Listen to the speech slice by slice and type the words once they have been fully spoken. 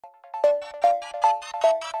All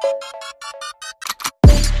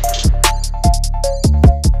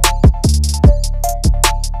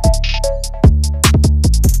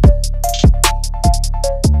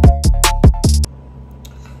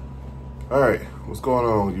right, what's going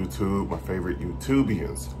on, YouTube? My favorite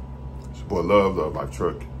YouTubians. It's your boy Love Life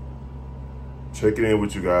Truck. Checking in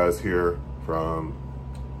with you guys here from,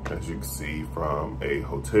 as you can see, from a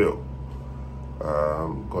hotel.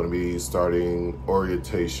 I'm going to be starting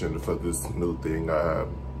orientation for this new thing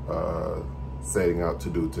I'm setting out to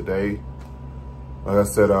do today. Like I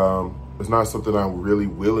said, it's not something I really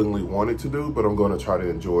willingly wanted to do, but I'm going to try to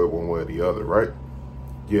enjoy it one way or the other, right?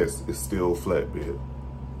 Yes, it's still flatbed.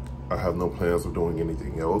 I have no plans of doing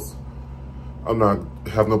anything else.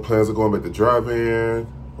 Have no plans of going back to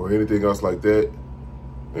drive-in or anything else like that.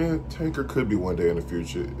 And tanker could be one day in the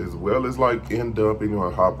future, as well as like end dumping or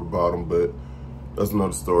hopper bottom, but that's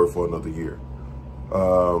another story for another year.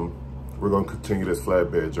 We're gonna continue this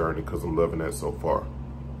flatbed journey because I'm loving that so far.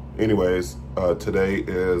 Anyways, today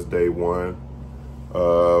is day one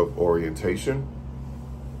of orientation.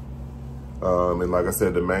 And like I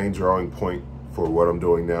said, the main drawing point for what I'm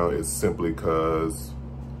doing now is simply because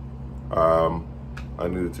I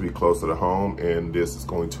needed to be closer to home, and this is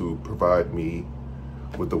going to provide me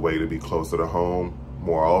with the way to be closer to home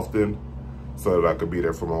more often so that I could be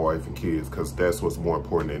there for my wife and kids, because that's what's more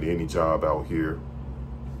important than any job out here.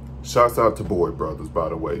 Shouts out to Boyd Brothers, by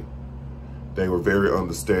the way. They were very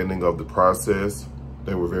understanding of the process.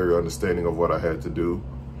 They were very understanding of what I had to do.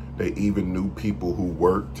 They even knew people who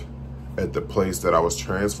worked at the place that I was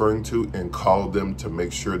transferring to and called them to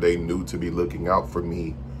make sure they knew to be looking out for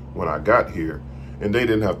me when I got here. And they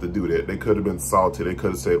didn't have to do that. They could have been salty. They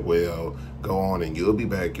could have said, well, go on and you'll be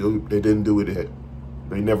back. They didn't do it.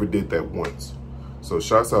 They never did that once. So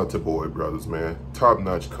shouts out to Boyd Brothers, man.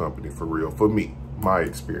 Top-notch company for real. For me, my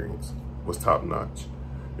experience was top-notch.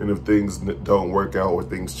 And if things don't work out or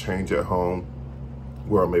things change at home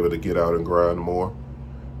where I'm able to get out and grind more,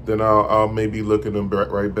 then I'll maybe looking them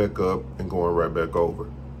right back up and going right back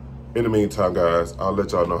over. In the meantime, guys, I'll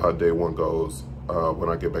let y'all know how day one goes when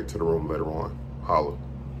I get back to the room later on. Holla.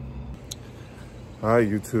 Hi,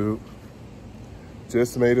 YouTube.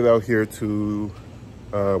 Just made it out here to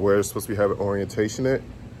where it's supposed to be having orientation at.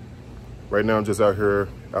 Right now, I'm just out here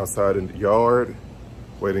outside in the yard,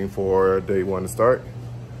 waiting for day one to start.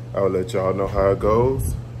 I'll let y'all know how it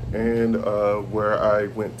goes and where I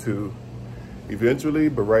went to eventually,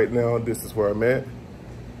 but right now this is where I'm at.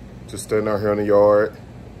 Just standing out here in the yard,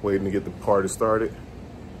 waiting to get the party started.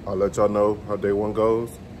 I'll let y'all know how day one goes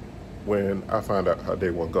when I find out how day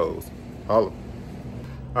one goes. Holla.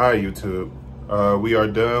 All right, YouTube. We are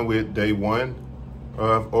done with day one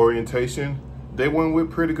of orientation. Day one went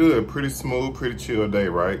pretty good, pretty smooth, pretty chill day,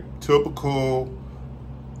 right? Typical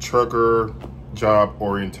trucker job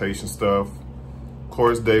orientation stuff. Of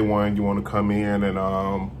course, day one, you want to come in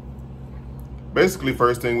and basically,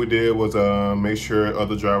 first thing we did was make sure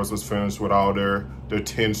other drivers was finished with all their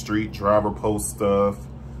 10th Street driver post stuff.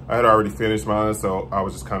 I had already finished mine, so I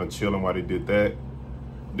was just kind of chilling while they did that.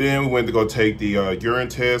 Then we went to go take the urine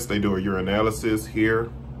test. They do a urinalysis here.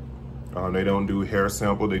 They don't do hair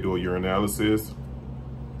sample, they do a urinalysis.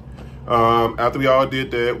 After we all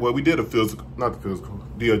did that, well, we did a physical, not the physical,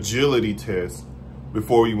 the agility test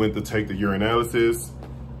before we went to take the urinalysis.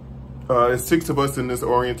 It's 6 of us in this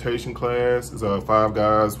orientation class. It's 5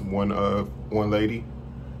 guys, one lady.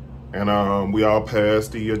 And we all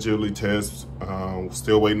passed the agility test.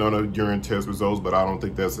 Still waiting on the urine test results, but I don't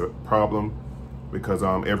think that's a problem because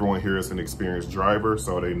everyone here is an experienced driver,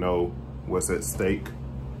 so they know what's at stake,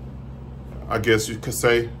 I guess you could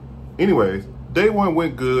say. Anyways, day one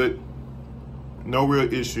went good. No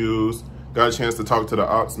real issues. Got a chance to talk to the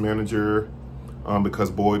ops manager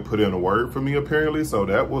because Boyd put in a word for me apparently, so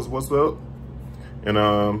that was what's up. And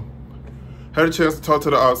had a chance to talk to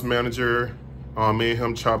the ops manager. Me and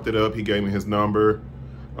him chopped it up. He gave me his number.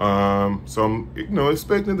 So I'm,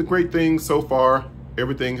 expecting the great things so far.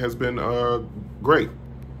 Everything has been great.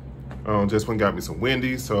 Just went and got me some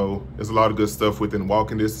Wendy's, so there's a lot of good stuff within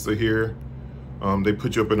walking distance of here. They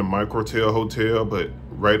put you up in a microtel hotel, but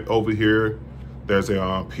right over here, there's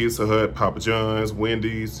a Pizza Hut, Papa John's,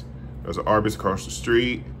 Wendy's. There's an Arby's across the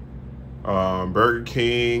street, Burger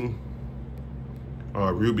King,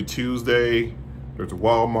 Ruby Tuesday. There's a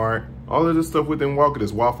Walmart. All of this stuff within walking,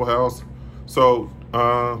 this Waffle House. So,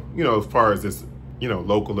 as far as this,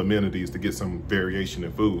 local amenities to get some variation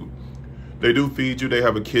in food. They do feed you. They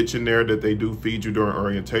have a kitchen there that they do feed you during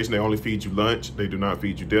orientation. They only feed you lunch. They do not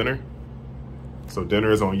feed you dinner. So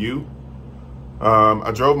dinner is on you.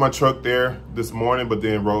 I drove my truck there this morning, but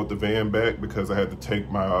then rode the van back because I had to take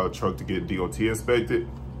my truck to get DOT inspected,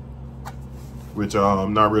 which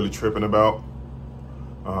I'm not really tripping about.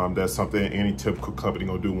 That's something any typical company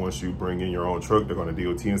gonna do once you bring in your own truck. They're gonna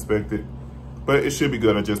DOT inspect it, but it should be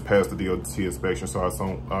good. I just passed the DOT inspection,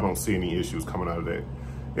 so I don't see any issues coming out of that.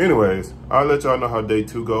 Anyways, I'll let y'all know how day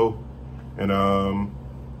 2 go, and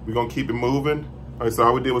we're gonna keep it moving. Like, so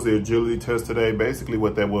all we did was the agility test today. Basically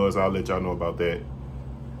what that was, I'll let y'all know about that.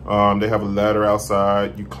 They have a ladder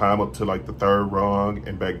outside. You climb up to like the 3rd rung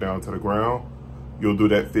and back down to the ground. You'll do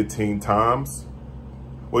that 15 times.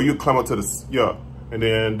 Well, you climb up to the, yeah, and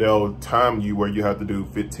then they'll time you where you have to do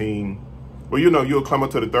 15. Well, you know, you'll climb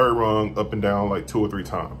up to the 3rd rung up and down like 2 or 3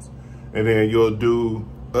 times. And then you'll do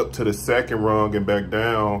up to the 2nd rung and back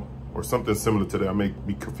down, or something similar to that. I may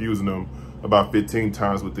be confusing them, about 15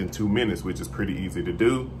 times within 2 minutes, which is pretty easy to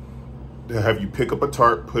do. They'll have you pick up a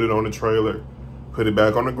tarp, put it on the trailer, put it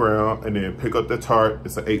back on the ground, and then pick up the tarp.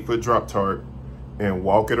 It's an 8-foot drop tarp, and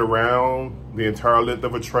walk it around the entire length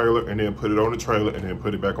of a trailer, and then put it on the trailer, and then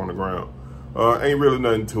put it back on the ground. Ain't really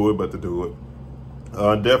nothing to it but to do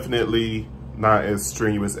it. Definitely not as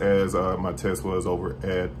strenuous as my test was over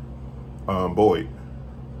at Boyd.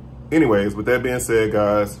 Anyways, with that being said,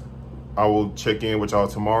 guys, I will check in with y'all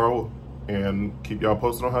tomorrow and keep y'all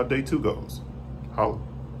posted on how day 2 goes. Holla.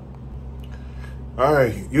 All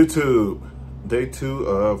right, YouTube. Day 2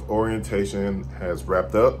 of orientation has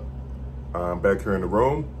wrapped up. I'm back here in the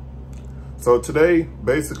room. So today,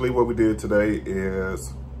 basically what we did today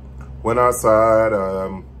is went outside,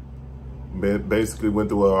 basically went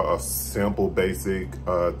through a simple, basic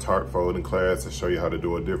tarp folding class to show you how to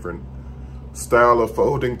do a different style of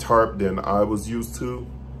folding tarp than I was used to.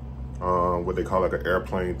 What they call like an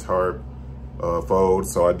airplane tarp fold.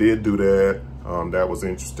 So I did do that. That was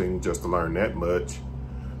interesting just to learn that much.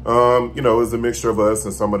 You know, it's a mixture of us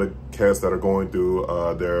and some of the cats that are going through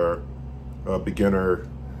their beginner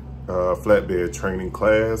flatbed training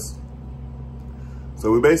class.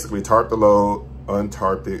 So we basically tarped the load,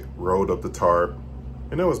 untarped it, rolled up the tarp,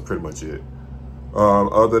 and that was pretty much it.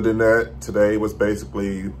 Other than that, today was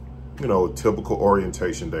basically, you know, typical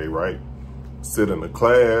orientation day, right? Sit in the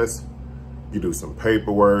class, you do some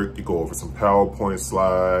paperwork, you go over some PowerPoint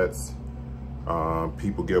slides,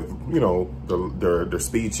 people give, you know, their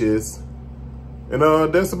speeches, and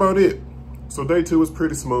that's about it. So day 2 was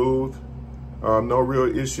pretty smooth. No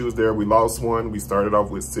real issues there. We lost one. We started off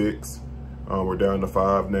with 6. We're down to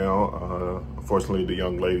 5 now. Unfortunately, the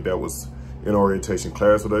young lady that was in orientation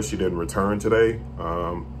class with us, she didn't return today.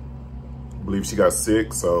 I believe she got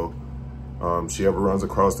sick, so she ever runs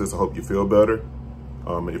across this, I hope you feel better.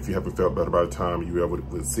 If you haven't felt better by the time you ever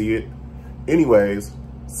would see it. Anyways,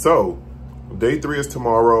 so day 3 is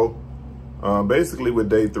tomorrow. Basically with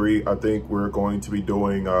day 3, I think we're going to be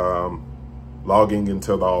doing logging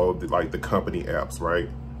into all the company apps, right?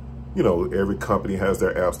 You know, every company has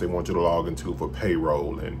their apps they want you to log into for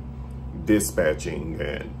payroll and dispatching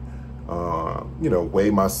and you know, Weigh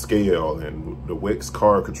My Scale and the Wix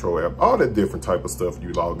Car Control app, all that different type of stuff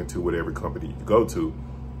you log into with every company you go to.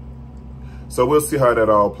 So we'll see how that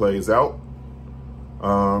all plays out.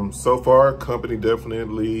 So far, company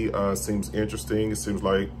definitely seems interesting. It seems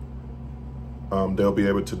like they'll be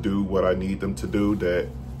able to do what I need them to do, that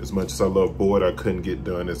as much as I love Boyd, I couldn't get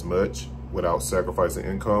done as much without sacrificing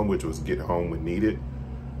income, which was get home when needed.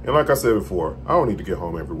 And like I said before, I don't need to get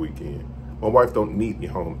home every weekend. My wife don't need me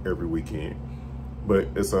home every weekend, but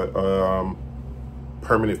it's a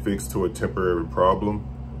permanent fix to a temporary problem,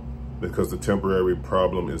 because the temporary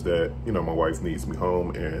problem is that, you know, my wife needs me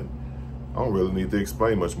home, and I don't really need to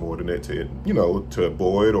explain much more than that to, you know, to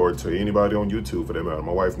Boyd or to anybody on YouTube for that matter.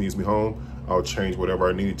 My wife needs me home. I'll change whatever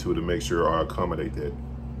I need to make sure I accommodate that.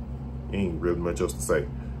 Ain't really much else to say.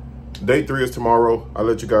 Day 3 is tomorrow. I'll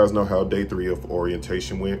let you guys know how day 3 of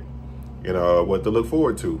orientation went and what to look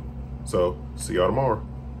forward to. So see y'all tomorrow.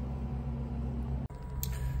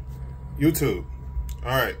 YouTube.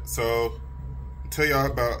 All right, so I'll tell y'all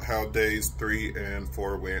about how days 3 and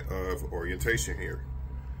 4 went of orientation here.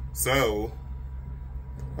 So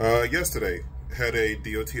yesterday had a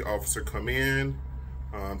DOT officer come in,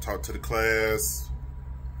 talk to the class,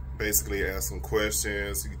 basically ask some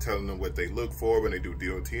questions. You telling them what they look for when they do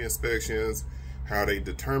DOT inspections, how they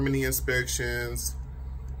determine the inspections,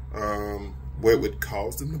 what would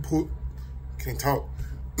cause them to pull, can't talk,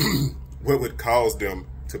 what would cause them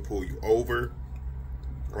to pull you over,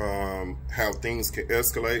 how things can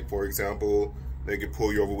escalate. For example, they can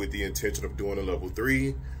pull you over with the intention of doing a level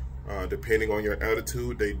 3. Depending on your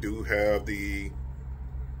attitude, they do have the,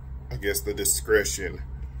 I guess, the discretion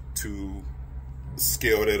to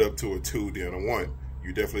scale that up to a 2, then a 1.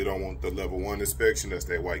 You definitely don't want the level 1 inspection. That's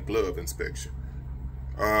that white glove inspection.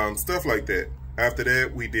 Stuff like that. After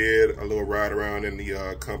that, we did a little ride around in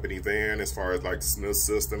the company van as far as like the Smith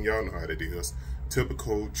system. Y'all know how it is.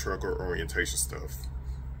 Typical trucker orientation stuff.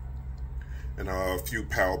 And a few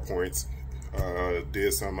PowerPoints.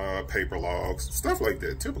 Did some paper logs. Stuff like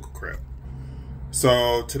that. Typical crap.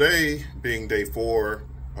 So today being day 4,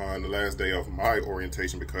 on the last day of my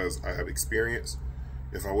orientation, because I have experience.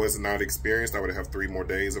 If I was not experienced, I would have 3 more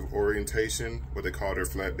days of orientation, what they call their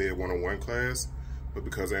flatbed 101 class. But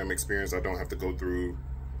because I am experienced, I don't have to go through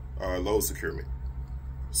load securement.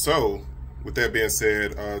 So with that being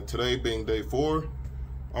said, today being day 4,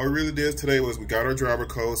 all we really did today was we got our driver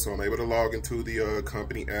code, so I'm able to log into the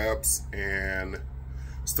company apps and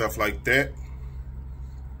stuff like that.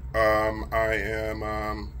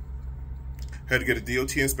 Had to get a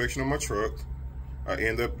DOT inspection on my truck. I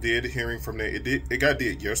ended up hearing from that. It got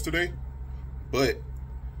did yesterday, but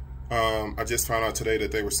I just found out today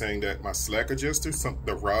that they were saying that my slack adjuster,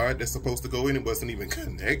 the rod that's supposed to go in, it wasn't even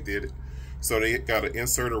connected. So they got to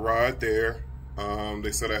insert a rod there.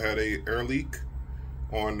 They said I had a air leak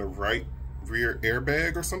on the right rear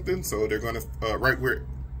airbag or something. So they're gonna right where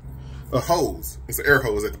a hose. It's an air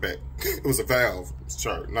hose at the back. It was a valve.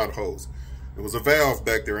 Sorry, not a hose. It was a valve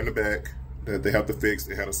back there in the back that they have to fix.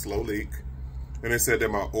 It had a slow leak, and they said that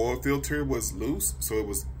my oil filter was loose, so it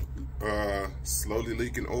was slowly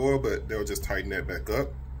leaking oil, but they'll just tighten that back up.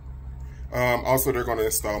 Also, they're going to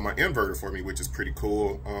install my inverter for me, which is pretty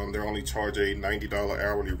cool. They're only charge a $90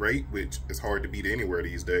 hourly rate, which is hard to beat anywhere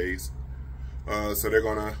these days. So they're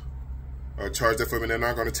going to charge that for me. They're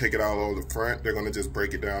not going to take it out all the front. They're going to just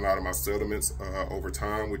break it down out of my settlements over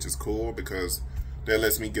time, which is cool because that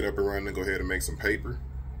lets me get up and run and go ahead and make some paper.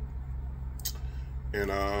 And,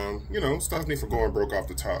 you know, stops me from going broke off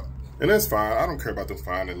the top. And that's fine. I don't care about them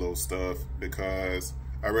finding little stuff because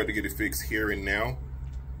I'd rather get it fixed here and now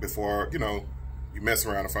before, you know, you mess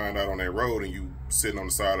around and find out on that road and you sitting on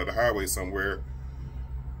the side of the highway somewhere,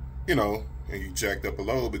 you know, and you jacked up a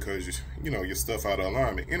load because, you know, your stuff out of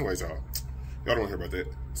alignment. Anyways, y'all don't hear about that.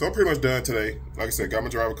 So I'm pretty much done today. Like I said, got my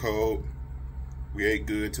driver code. We ate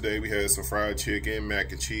good today. We had some fried chicken,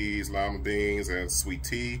 mac and cheese, lima beans, and sweet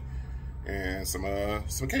tea. And some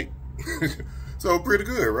cake. So pretty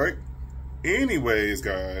good, right? Anyways,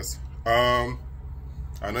 guys, I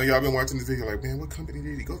know y'all been watching this video like, man, what company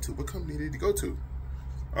did he go to? What company did he go to?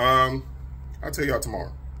 I'll tell y'all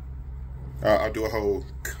tomorrow. I'll do a whole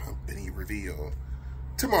company reveal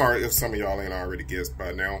tomorrow. If some of y'all ain't already guessed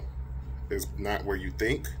by now, it's not where you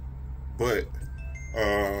think, but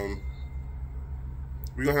we're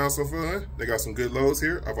gonna have some fun. They got some good loads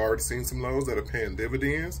here. I've already seen some loads that are paying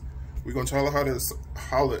dividends. We're going to try to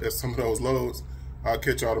holler at some of those loads. I'll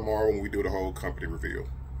catch y'all tomorrow when we do the whole company reveal.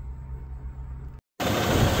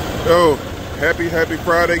 Yo, happy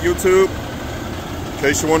Friday, YouTube. In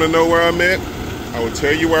case you want to know where I'm at, I will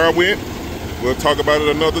tell you where I went. We'll talk about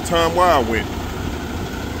it another time why I went.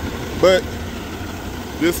 But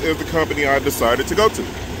this is the company I decided to go to.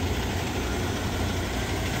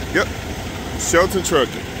 Yep, Shelton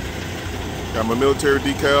Trucking. Got my military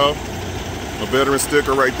decal. A veteran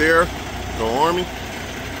sticker right there, go Army.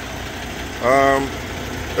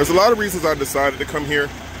 There's a lot of reasons I decided to come here.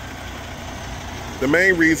 The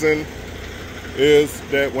main reason is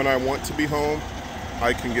that when I want to be home,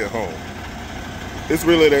 I can get home. It's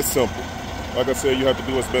really that simple. Like I said, you have to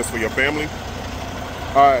do what's best for your family.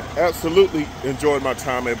 I absolutely enjoyed my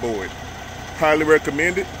time at Boyd. Highly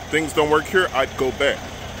recommend it. Things don't work here, I'd go back.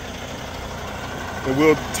 And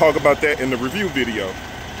we'll talk about that in the review video.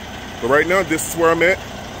 But right now, this is where I'm at.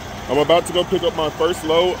 I'm about to go pick up my first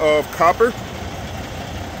load of copper.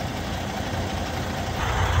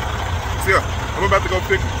 So yeah, I'm about to go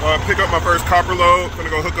pick up my first copper load. Gonna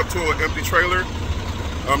go hook up to an empty trailer.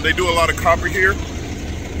 They do a lot of copper here,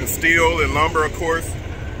 and steel and lumber, of course.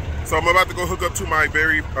 So I'm about to go hook up to my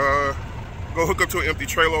go hook up to an empty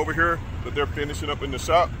trailer over here that they're finishing up in the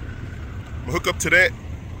shop. I'm gonna hook up to that.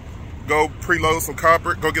 Go preload some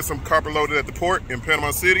copper. Go get some copper loaded at the port in Panama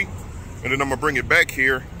City. And then I'm gonna bring it back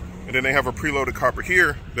here, and then they have a preloaded copper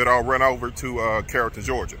here that I'll run over to Carrollton,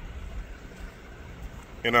 Georgia.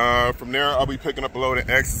 And from there, I'll be picking up a load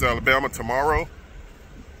in Axis, Alabama tomorrow.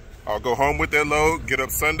 I'll go home with that load, get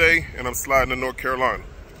up Sunday, and I'm sliding to North Carolina.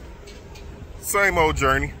 Same old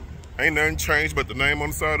journey. Ain't nothing changed but the name on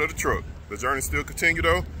the side of the truck. The journey still continue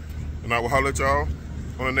though, and I will holler at y'all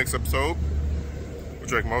on the next episode with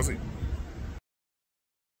Drake Mosey.